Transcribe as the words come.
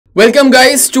Welcome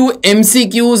guys to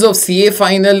MCQs of CA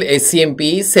Final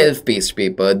SCMP self-paced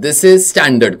paper. This is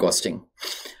standard costing.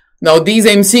 Now these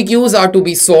MCQs are to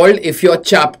be solved if your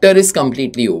chapter is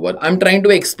completely over. I'm trying to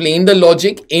explain the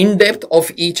logic in depth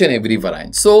of each and every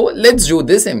variant. So let's do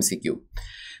this MCQ.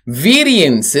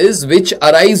 Variances which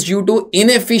arise due to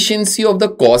inefficiency of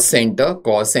the cost center.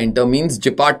 Cost center means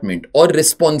department or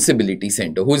responsibility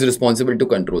center. Who is responsible to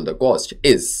control the cost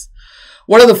is.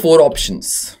 What are the four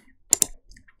options?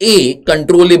 A.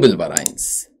 Controllable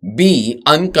variance. B.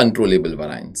 Uncontrollable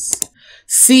variance.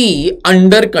 C.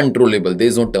 Under controllable. There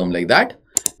is no term like that.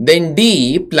 Then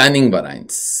D. Planning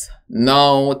variance.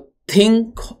 Now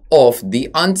think of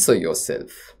the answer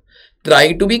yourself.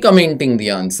 Try to be commenting the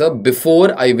answer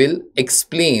before I will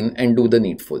explain and do the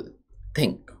needful.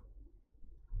 Think.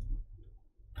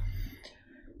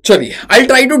 Chali, I'll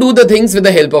try to do the things with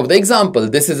the help of the example.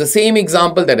 This is the same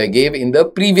example that I gave in the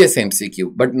previous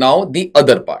MCQ, but now the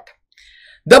other part.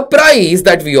 The price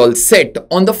that we all set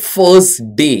on the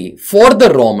first day for the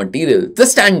raw material, the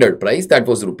standard price, that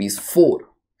was ₹4.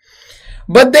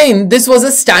 But then this was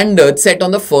a standard set on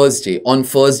the first day. On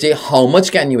first day, how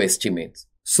much can you estimate?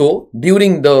 So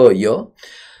during the year,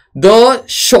 the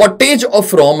shortage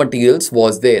of raw materials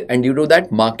was there, and due to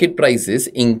that, market prices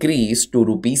increased to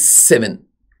 ₹7.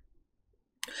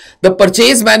 The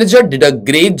purchase manager did a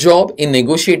great job in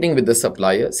negotiating with the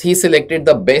suppliers. He selected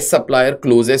the best supplier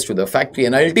closest to the factory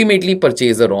and ultimately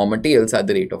purchased the raw materials at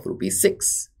the rate of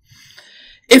 ₹6.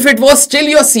 If it was still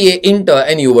your CA inter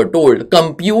and you were told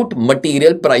compute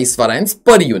material price variance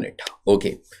per unit,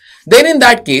 okay, then in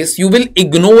that case you will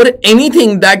ignore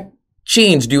anything that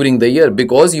changed during the year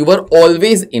because you were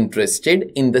always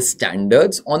interested in the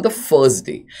standards on the first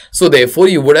day. So therefore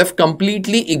you would have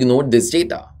completely ignored this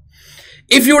data.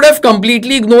 If you would have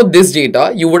completely ignored this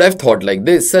data, you would have thought like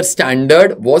this, sir,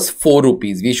 standard was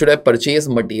 ₹4. We should have purchased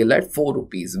material at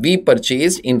 ₹4. We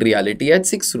purchased in reality at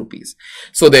 ₹6.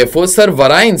 So therefore, sir,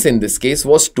 variance in this case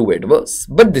was too adverse.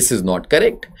 But this is not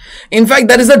correct. In fact,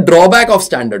 that is a drawback of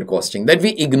standard costing, that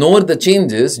we ignore the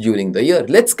changes during the year.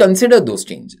 Let's consider those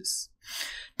changes.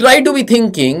 Try to be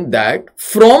thinking that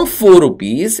from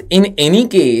 ₹4, in any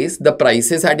case, the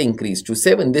prices had increased to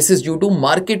 7. This is due to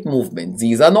market movements.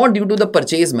 These are not due to the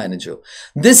purchase manager.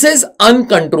 This is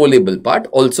uncontrollable part,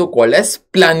 also called as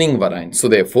planning variance. So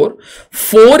therefore,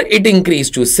 4 it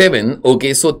increased to 7.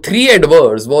 Okay, so 3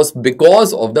 adverse was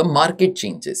because of the market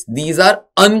changes. These are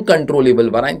uncontrollable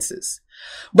variances.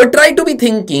 But try to be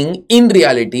thinking, in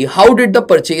reality, how did the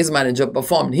purchase manager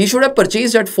perform? He should have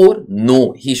purchased at 4?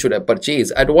 No, he should have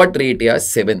purchased at what rate? Yeah,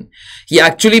 7. He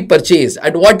actually purchased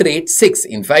at what rate? 6.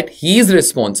 In fact, he is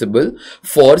responsible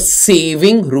for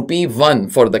saving ₹1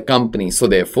 for the company. So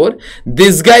therefore,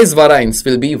 this guy's variance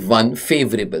will be 1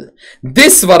 favorable.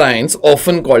 This variance,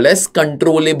 often called as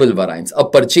controllable variance. A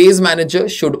purchase manager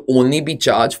should only be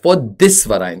charged for this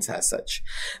variance as such.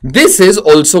 This is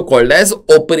also called as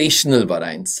operational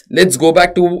variance. Let's go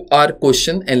back to our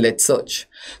question and let's search.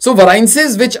 So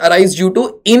variances which arise due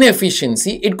to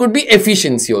inefficiency, it could be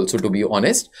efficiency also, to be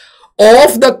honest,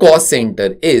 of the cost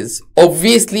center is,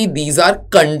 obviously these are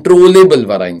controllable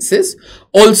variances,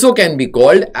 also can be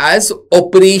called as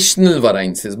operational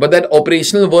variances, but that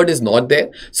operational word is not there.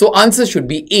 So answer should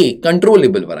be A,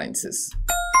 controllable variances.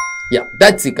 Yeah,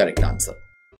 that's the correct answer.